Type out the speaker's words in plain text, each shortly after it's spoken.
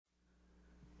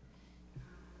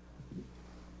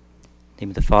In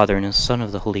the name of the Father, and of the Son, and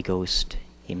of the Holy Ghost.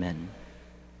 Amen.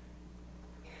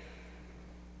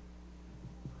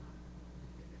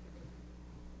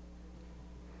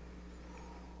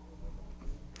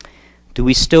 Do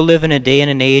we still live in a day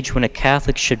and an age when a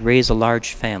Catholic should raise a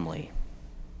large family?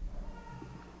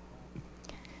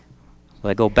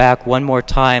 I go back one more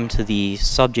time to the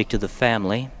subject of the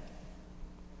family.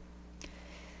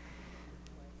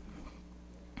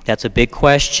 That's a big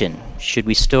question. Should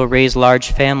we still raise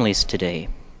large families today?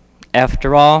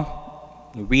 After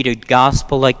all, you read a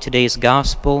gospel like today's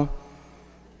gospel,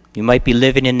 you might be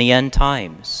living in the end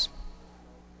times.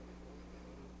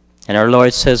 And our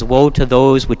Lord says, woe to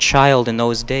those with child in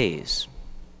those days.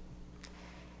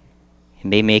 It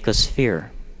may make us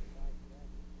fear.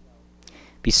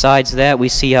 Besides that, we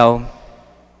see how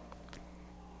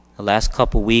the last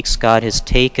couple weeks God has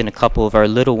taken a couple of our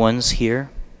little ones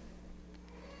here.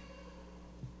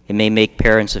 It may make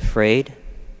parents afraid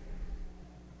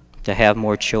to have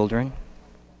more children.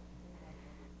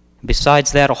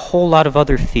 Besides that, a whole lot of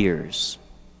other fears.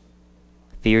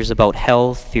 Fears about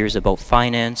health, fears about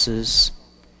finances,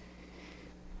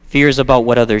 fears about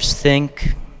what others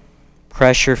think,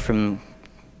 pressure from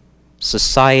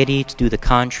society to do the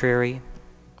contrary,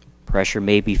 pressure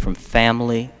maybe from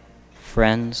family,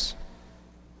 friends,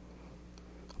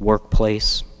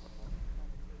 workplace.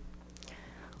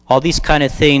 All these kind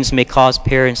of things may cause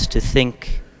parents to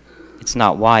think it's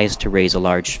not wise to raise a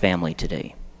large family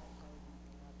today.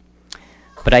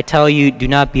 But I tell you, do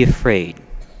not be afraid.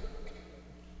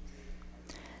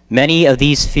 Many of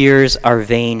these fears are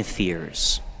vain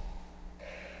fears.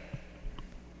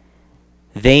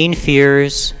 Vain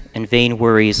fears and vain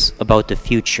worries about the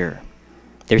future.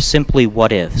 They're simply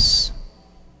what-ifs.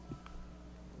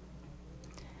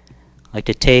 I'd like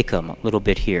to take them a little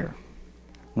bit here.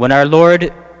 When our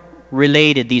Lord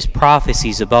related these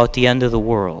prophecies about the end of the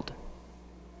world,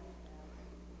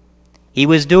 he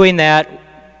was doing that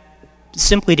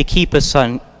simply to keep us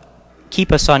on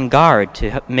guard,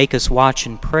 to make us watch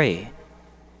and pray,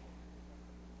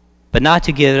 but not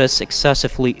to get us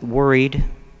excessively worried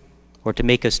or to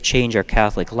make us change our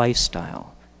Catholic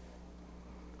lifestyle.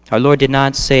 Our Lord did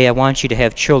not say, I want you to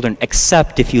have children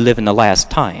except if you live in the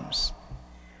last times.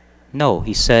 No,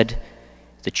 he said,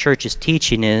 the Church's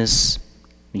teaching is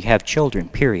you have children,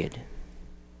 period.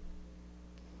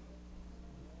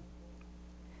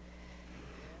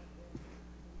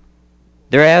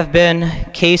 There have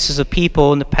been cases of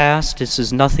people in the past, this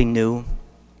is nothing new,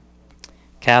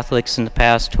 Catholics in the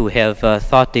past who have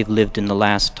thought they've lived in the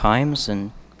last times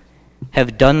and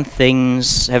have done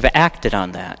things, have acted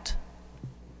on that.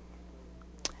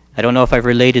 I don't know if I've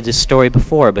related this story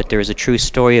before, but there is a true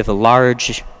story of a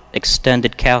large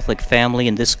extended Catholic family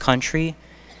in this country,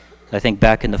 I think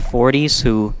back in the 40s,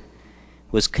 who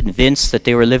was convinced that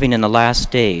they were living in the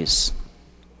last days.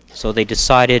 So they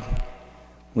decided,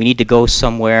 we need to go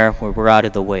somewhere where we're out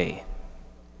of the way.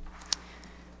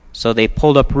 So they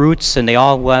pulled up roots and they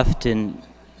all left and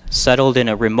settled in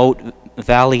a remote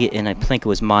valley in, I think it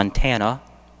was Montana.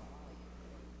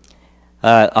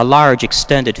 A large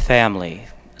extended family,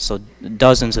 so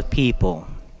dozens of people.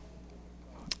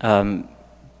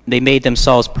 They made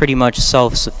themselves pretty much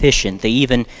self-sufficient.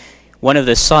 One of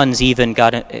the sons even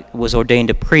was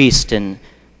ordained a priest and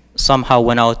somehow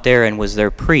went out there and was their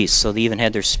priest, so they even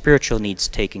had their spiritual needs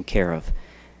taken care of.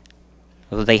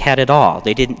 They had it all.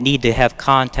 They didn't need to have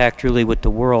contact really with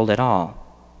the world at all.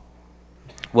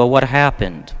 Well, what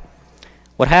happened?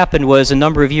 What happened was a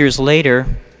number of years later,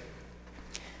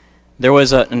 there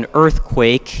was an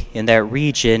earthquake in that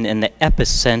region, and the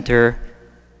epicenter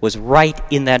was right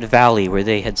in that valley where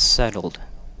they had settled.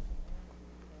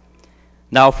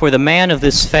 Now, for the man of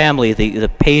this family,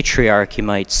 the patriarch, you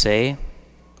might say,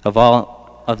 of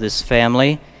all of this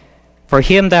family, for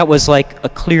him that was like a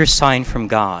clear sign from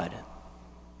God,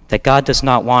 that God does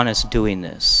not want us doing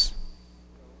this.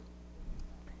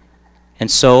 And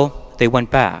so they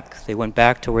went back. They went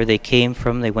back to where they came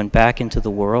from. They went back into the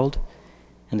world,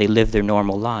 and they lived their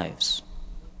normal lives.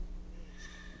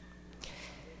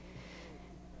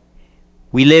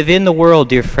 We live in the world,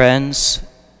 dear friends.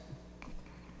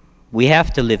 We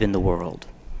have to live in the world.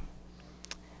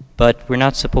 But we're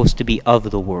not supposed to be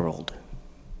of the world,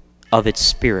 of its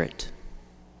spirit.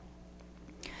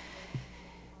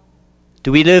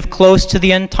 Do we live close to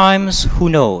the end times? Who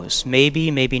knows? Maybe,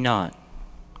 maybe not.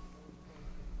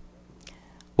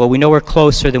 Well, we know we're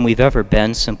closer than we've ever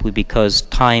been simply because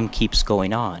time keeps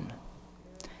going on.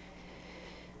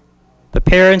 But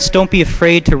parents, don't be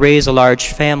afraid to raise a large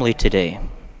family today.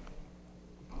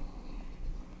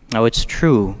 Now, it's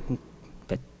true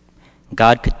that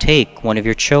God could take one of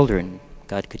your children.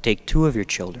 God could take two of your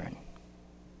children.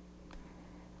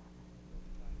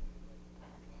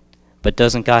 But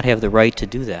doesn't God have the right to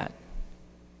do that?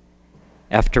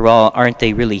 After all, aren't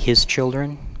they really His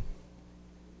children?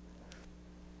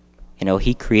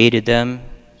 He created them.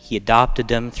 He adopted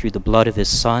them through the blood of His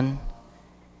Son.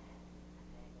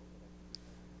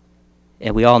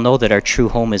 And we all know that our true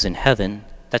home is in heaven.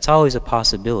 That's always a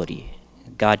possibility.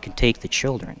 God can take the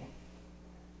children.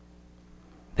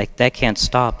 That can't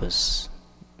stop us.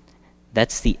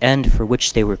 That's the end for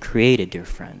which they were created, dear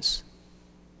friends.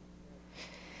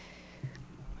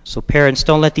 So parents,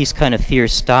 don't let these kind of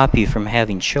fears stop you from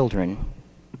having children.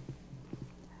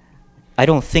 I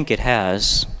don't think it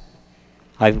has.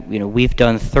 We've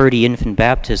done 30 infant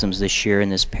baptisms this year in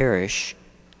this parish.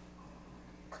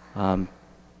 I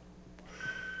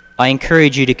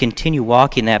encourage you to continue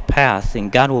walking that path,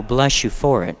 and God will bless you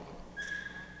for it.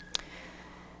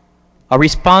 A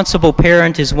responsible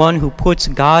parent is one who puts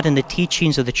God and the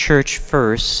teachings of the church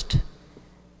first,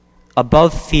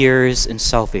 above fears and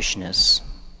selfishness.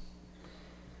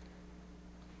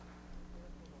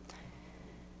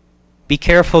 Be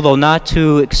careful, though, not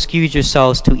to excuse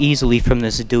yourselves too easily from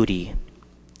this duty.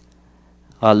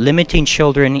 Limiting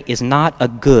children is not a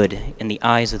good in the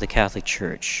eyes of the Catholic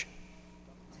Church.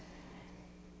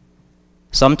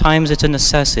 Sometimes it's a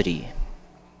necessity,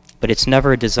 but it's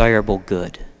never a desirable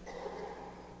good.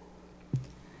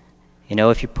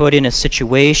 If you're put in a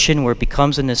situation where it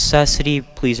becomes a necessity,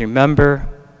 please remember,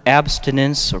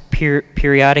 abstinence or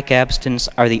periodic abstinence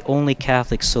are the only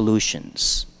Catholic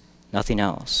solutions, nothing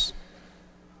else.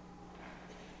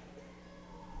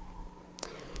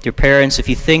 Dear parents, if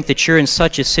you think that you're in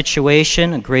such a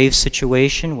situation, a grave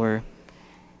situation, where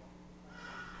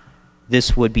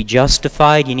this would be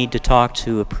justified, you need to talk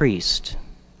to a priest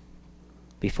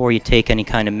before you take any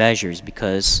kind of measures,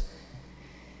 because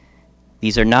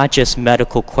these are not just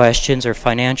medical questions or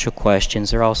financial questions,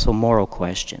 they're also moral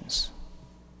questions.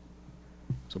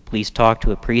 So please talk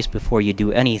to a priest before you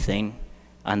do anything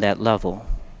on that level.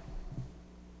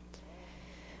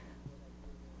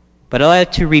 But I'd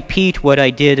like to repeat what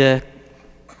I did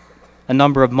a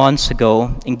number of months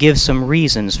ago and give some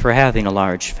reasons for having a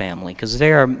large family, because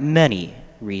there are many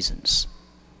reasons,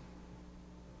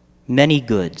 many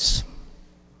goods.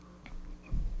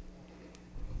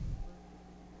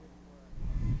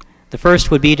 The first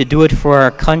would be to do it for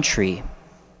our country.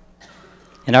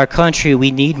 In our country,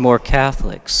 we need more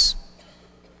Catholics.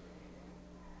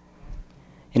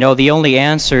 The only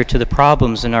answer to the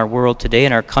problems in our world today,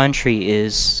 in our country,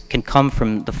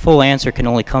 the full answer can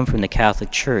only come from the Catholic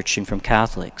Church and from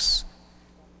Catholics.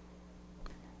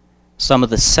 Some of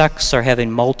the sects are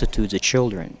having multitudes of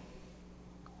children.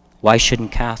 Why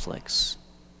shouldn't Catholics?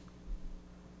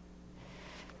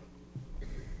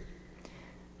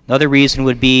 Another reason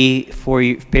would be, for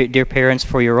you, dear parents,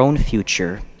 for your own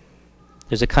future.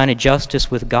 There's a kind of justice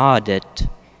with God that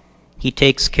He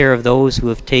takes care of those who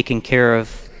have taken care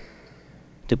of,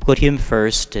 to put Him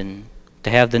first and to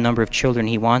have the number of children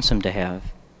He wants them to have.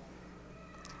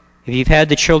 If you've had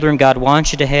the children God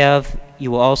wants you to have,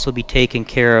 you will also be taken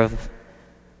care of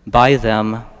by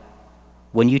them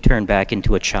when you turn back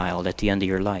into a child at the end of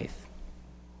your life.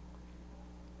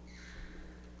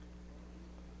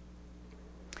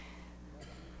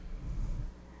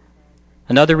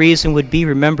 Another reason would be,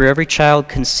 remember, every child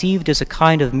conceived is a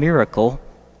kind of miracle.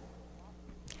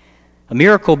 A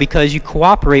miracle because you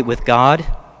cooperate with God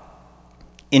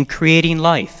in creating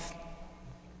life.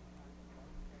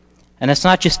 And that's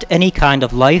not just any kind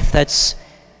of life, that's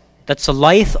a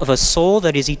life of a soul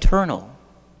that is eternal.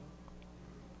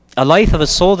 A life of a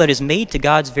soul that is made to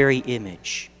God's very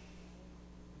image.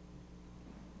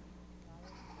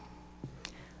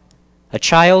 A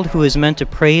child who is meant to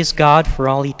praise God for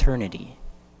all eternity.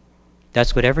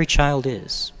 That's what every child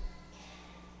is.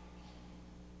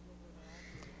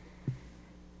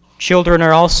 Children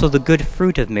are also the good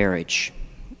fruit of marriage.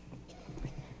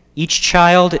 Each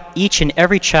and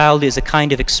every child is a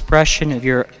kind of expression of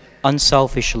your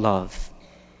unselfish love.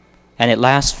 And it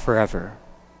lasts forever,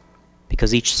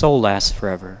 because each soul lasts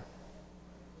forever.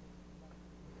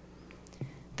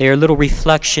 They are little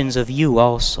reflections of you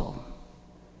also.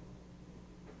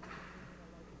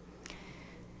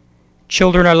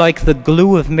 Children are like the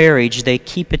glue of marriage. They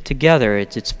keep it together.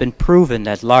 It's been proven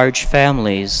that large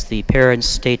families, the parents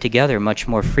stay together much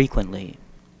more frequently.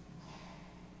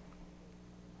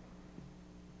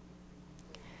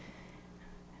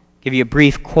 Give you a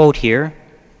brief quote here.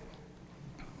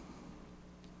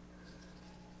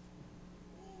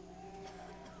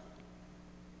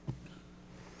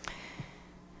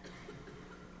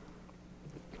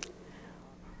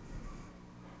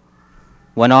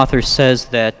 One author says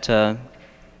that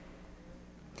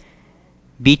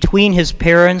Between his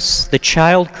parents, the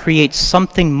child creates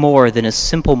something more than a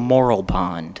simple moral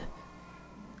bond.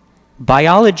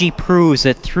 Biology proves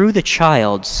that through the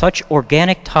child, such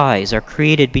organic ties are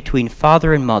created between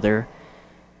father and mother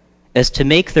as to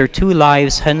make their two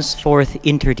lives henceforth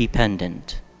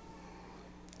interdependent.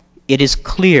 It is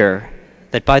clear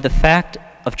that by the fact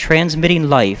of transmitting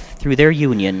life through their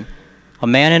union, a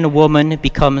man and a woman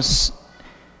becomes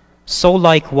so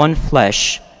like one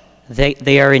flesh,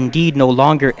 they are indeed no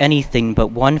longer anything but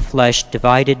one flesh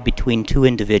divided between two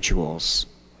individuals.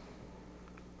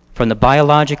 From the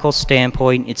biological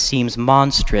standpoint, it seems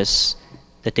monstrous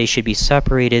that they should be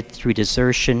separated through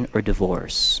desertion or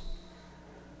divorce.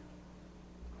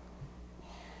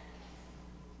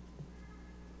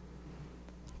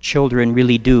 Children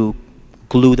really do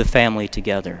glue the family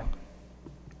together.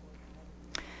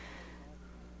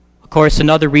 Of course,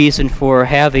 another reason for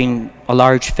having a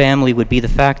large family would be the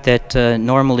fact that,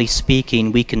 normally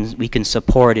speaking, we can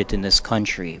support it in this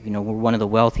country. You know, we're one of the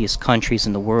wealthiest countries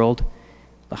in the world,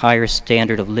 the higher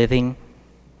standard of living.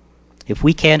 If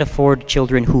we can't afford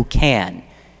children, who can?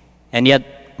 And yet,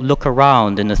 look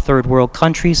around in the third world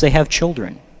countries, they have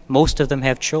children. Most of them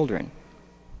have children.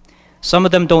 Some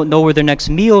of them don't know where their next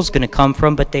meal is going to come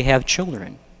from, but they have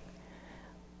children.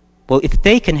 Well, if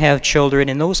they can have children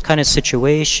in those kind of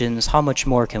situations, how much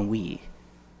more can we?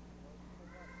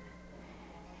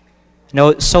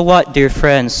 No, so what, dear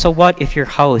friends? So what if your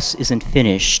house isn't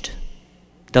finished?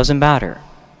 Doesn't matter.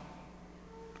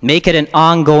 Make it an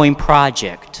ongoing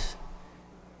project,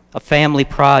 a family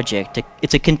project.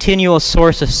 It's a continual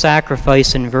source of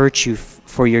sacrifice and virtue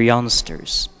for your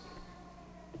youngsters.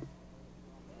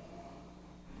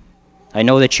 I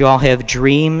know that you all have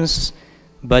dreams,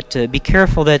 but be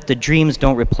careful that the dreams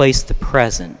don't replace the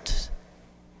present.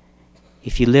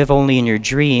 If you live only in your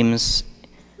dreams,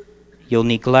 you'll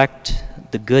neglect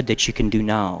the good that you can do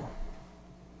now.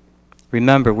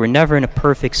 Remember, we're never in a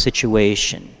perfect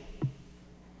situation.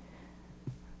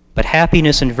 But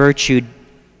happiness and virtue,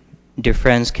 dear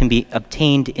friends, can be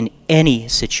obtained in any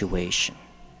situation.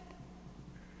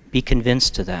 Be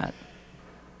convinced of that.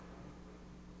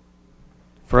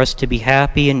 For us to be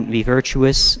happy and be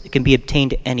virtuous, it can be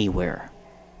obtained anywhere.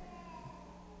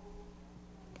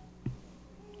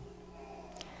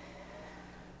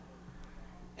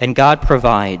 And God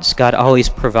provides. God always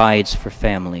provides for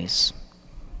families.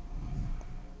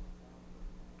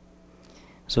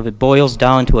 So if it boils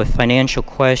down to a financial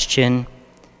question,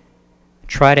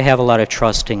 try to have a lot of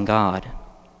trust in God.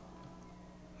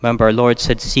 Remember, our Lord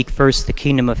said, "Seek first the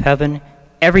kingdom of heaven.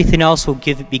 Everything else will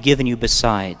be given you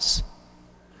besides."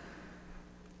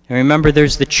 And remember,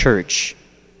 there's the church,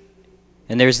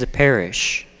 and there's the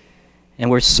parish, and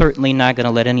we're certainly not going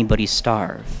to let anybody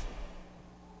starve.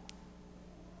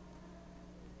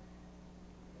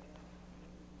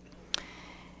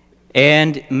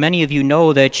 And many of you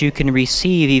know that you can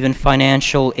receive even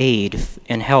financial aid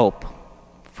and help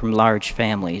from large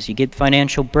families. You get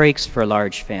financial breaks for a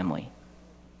large family.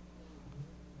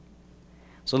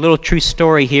 So a little true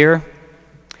story here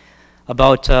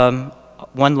about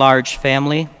one large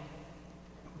family.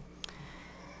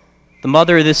 The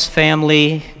mother of this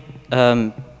family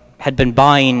had been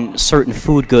buying certain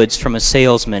food goods from a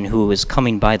salesman who was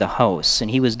coming by the house, and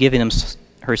he was giving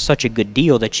her such a good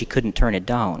deal that she couldn't turn it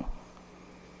down.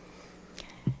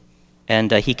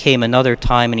 And he came another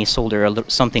time and he sold her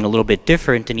something a little bit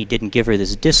different, and he didn't give her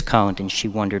this discount, and she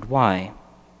wondered why.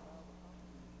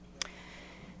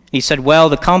 He said, "Well,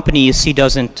 the company, you see,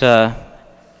 doesn't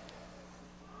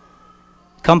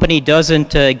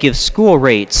give school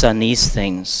rates on these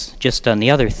things, just on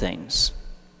the other things."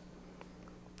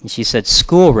 And she said,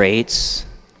 "School rates?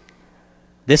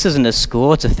 This isn't a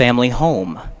school, it's a family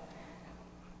home."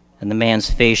 And the man's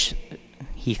face,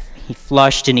 he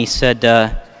flushed and he said,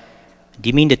 "Do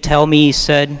you mean to tell me," he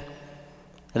said,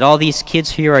 "that all these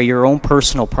kids here are your own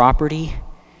personal property?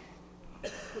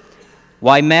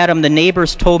 Why, madam, the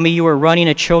neighbors told me you were running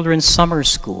a children's summer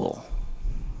school."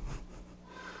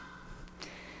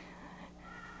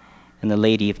 And the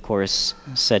lady, of course,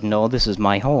 said, "No, this is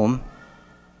my home."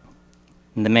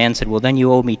 And the man said, "Well, then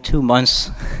you owe me 2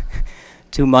 months,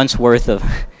 2 months worth of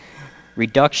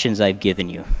reductions I've given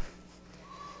you."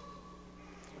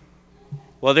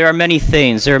 Well, there are many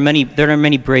things. There are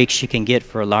many breaks you can get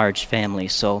for a large family.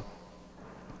 So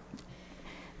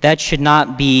that should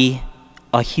not be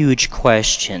a huge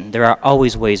question. There are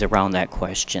always ways around that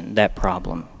question, that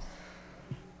problem.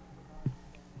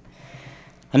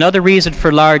 Another reason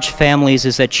for large families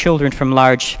is that children from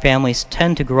large families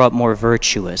tend to grow up more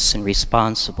virtuous and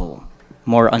responsible,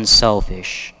 more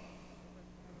unselfish.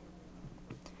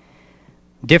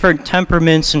 Different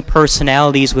temperaments and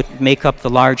personalities would make up the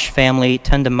large family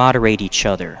tend to moderate each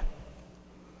other.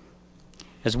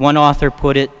 As one author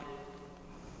put it,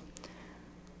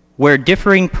 where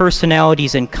differing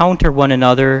personalities encounter one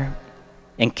another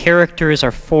and characters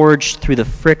are forged through the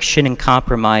friction and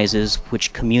compromises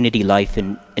which community life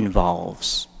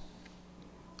involves.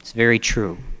 It's very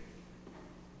true.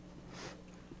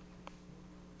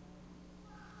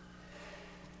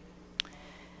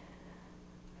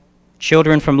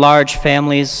 Children from large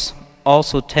families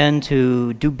also tend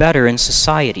to do better in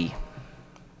society.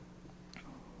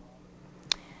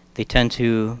 They tend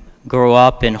to grow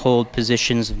up and hold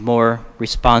positions of more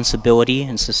responsibility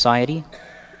in society.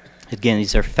 Again,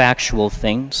 these are factual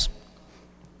things.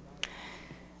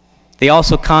 They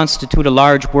also constitute a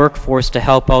large workforce to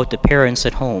help out the parents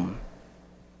at home.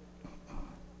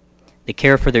 They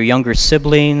care for their younger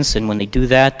siblings, and when they do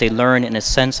that, they learn, in a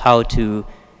sense, how to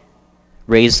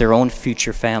raise their own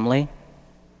future family.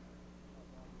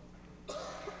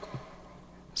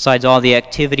 Besides, all the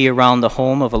activity around the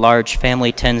home of a large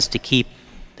family tends to keep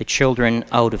the children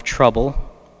out of trouble,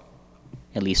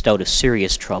 at least out of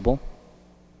serious trouble.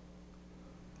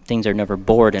 Things are never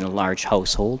bored in a large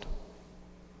household.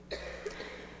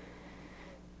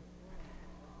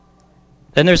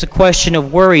 Then there's a question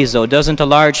of worries, though. Doesn't a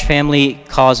large family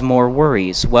cause more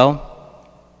worries? Well,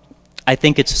 I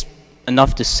think it's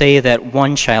enough to say that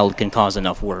one child can cause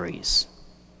enough worries.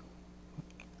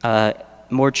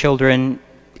 More children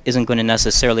isn't going to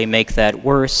necessarily make that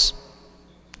worse.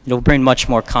 It'll bring much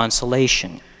more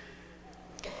consolation.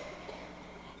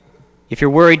 If you're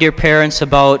worried, dear parents,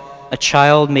 about a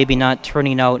child maybe not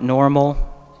turning out normal,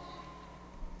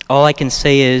 all I can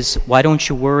say is, why don't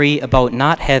you worry about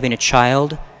not having a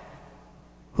child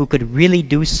who could really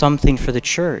do something for the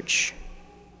church?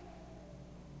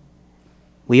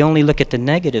 We only look at the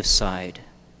negative side.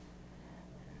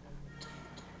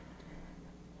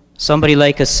 Somebody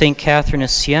like a St. Catherine of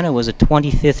Siena was a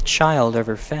 25th child of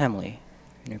her family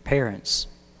and her parents.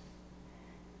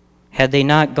 Had they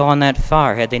not gone that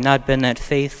far, had they not been that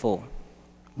faithful,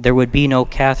 there would be no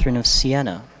Catherine of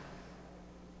Siena,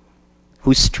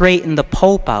 who straightened the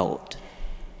Pope out.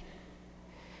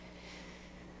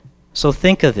 So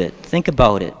think of it, think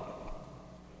about it.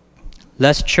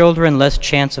 Less children, less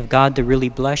chance of God to really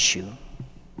bless you.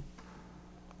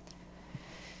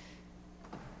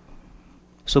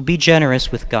 So be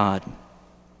generous with God.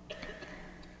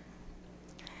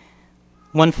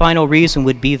 One final reason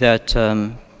would be that,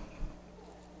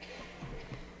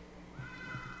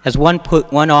 as one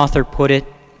author put it,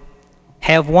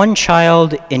 have one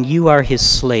child and you are his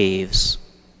slaves.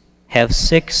 Have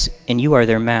 6 and you are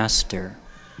their master.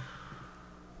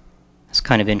 That's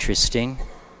kind of interesting.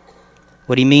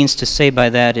 What he means to say by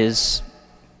that is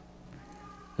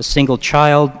a single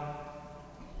child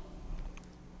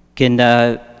can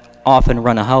often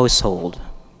run a household.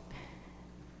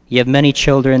 You have many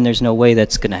children, there's no way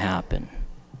that's going to happen.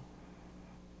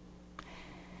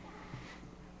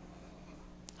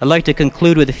 I'd like to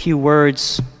conclude with a few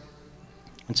words,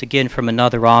 once again from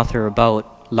another author,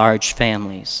 about large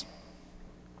families.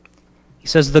 He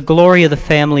says, the glory of the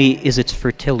family is its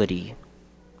fertility.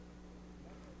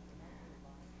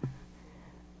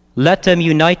 Let them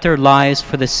unite their lives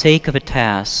for the sake of a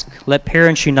task. Let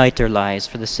parents unite their lives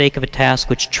for the sake of a task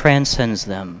which transcends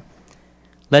them.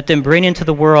 Let them bring into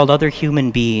the world other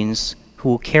human beings who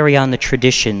will carry on the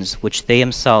traditions which they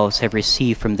themselves have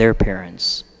received from their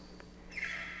parents.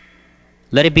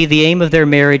 Let it be the aim of their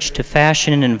marriage to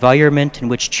fashion an environment in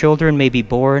which children may be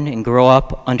born and grow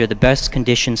up under the best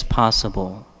conditions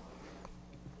possible.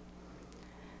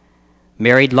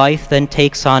 Married life then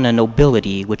takes on a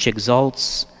nobility which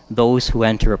exalts those who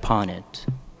enter upon it.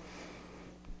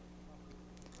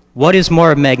 What is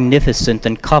more magnificent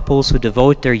than couples who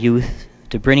devote their youth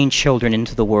to bringing children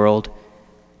into the world,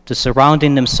 to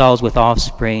surrounding themselves with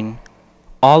offspring,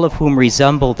 all of whom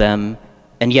resemble them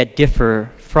and yet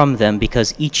differ from them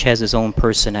because each has his own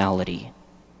personality?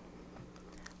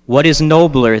 What is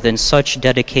nobler than such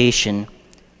dedication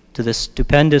to the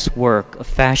stupendous work of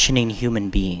fashioning human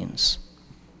beings?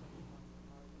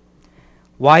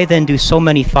 Why then do so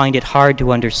many find it hard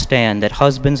to understand that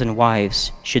husbands and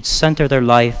wives should center their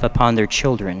life upon their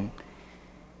children,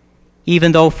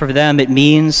 even though for them it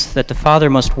means that the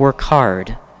father must work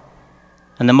hard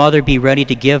and the mother be ready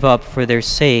to give up for their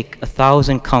sake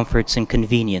 1,000 comforts and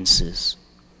conveniences?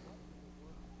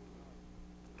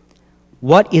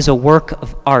 What is a work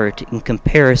of art in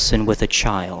comparison with a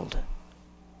child?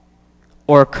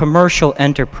 Or a commercial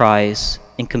enterprise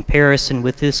in comparison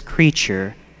with this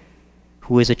creature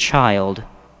who is a child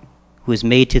who is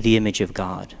made to the image of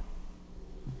God?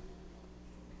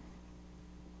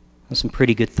 Some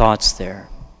pretty good thoughts there.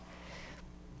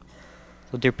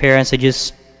 So, dear parents, I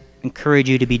just encourage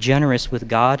you to be generous with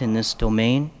God in this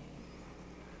domain.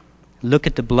 Look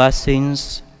at the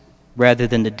blessings rather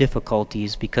than the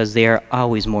difficulties, because they are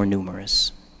always more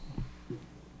numerous.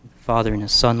 Father, and the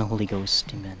Son, and the Holy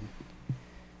Ghost. Amen.